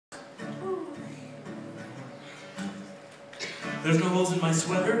There's no holes in my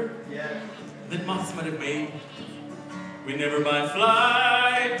sweater that moths might have made. We never buy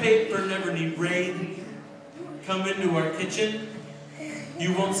fly paper, never need raid. Come into our kitchen,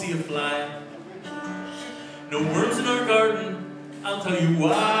 you won't see a fly. No worms in our garden, I'll tell you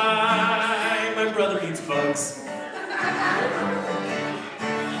why. My brother eats bugs.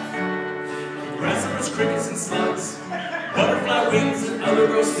 Grasshoppers, crickets, and slugs, butterfly wings and other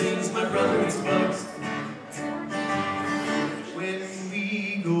gross things. My brother eats bugs. When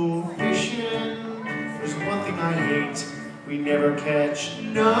we go fishing, there's one thing I hate. We never catch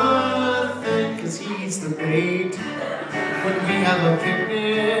nothing, 'cause he eats the bait. When we have a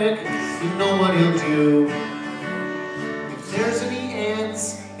picnic, you know what he'll do. If there's any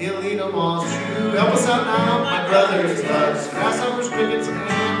ants, he'll eat them all too. Help us out now, my brother eats bugs. Grasshoppers, crickets,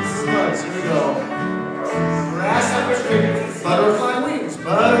 and slugs. Here we go. Grasshoppers, crickets, butterfly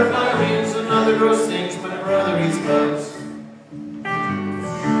wings, and other gross things. My brother eats bugs.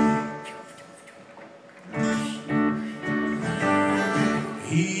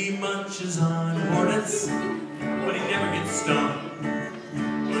 He munches on hornets, but he never gets stung.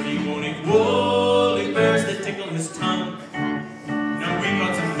 But he won't eat woolly bears that tickle his tongue. Now we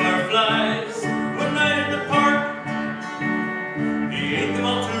caught some fireflies one night at the park. He ate them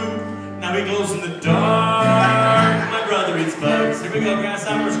all too, now he glows in the dark. My brother eats bugs. Here we go,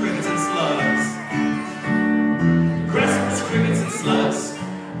 grasshoppers, crickets, and slugs. Grasshoppers, crickets, and slugs,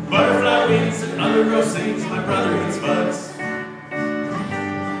 butterfly wings, and other gross things. My brother eats bugs.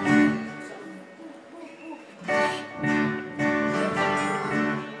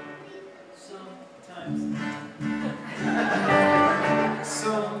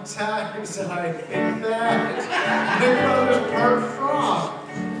 Sometimes I think that my brother's part frog.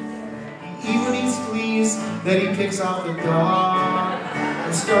 He even eats fleas that he picks off the dog.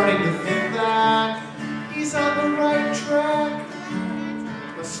 I'm starting to think that he's on the right track.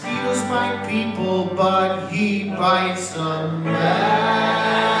 Mosquitoes bite people, but he bites them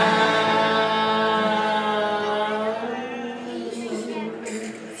back.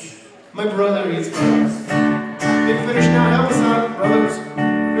 My brother eats bugs.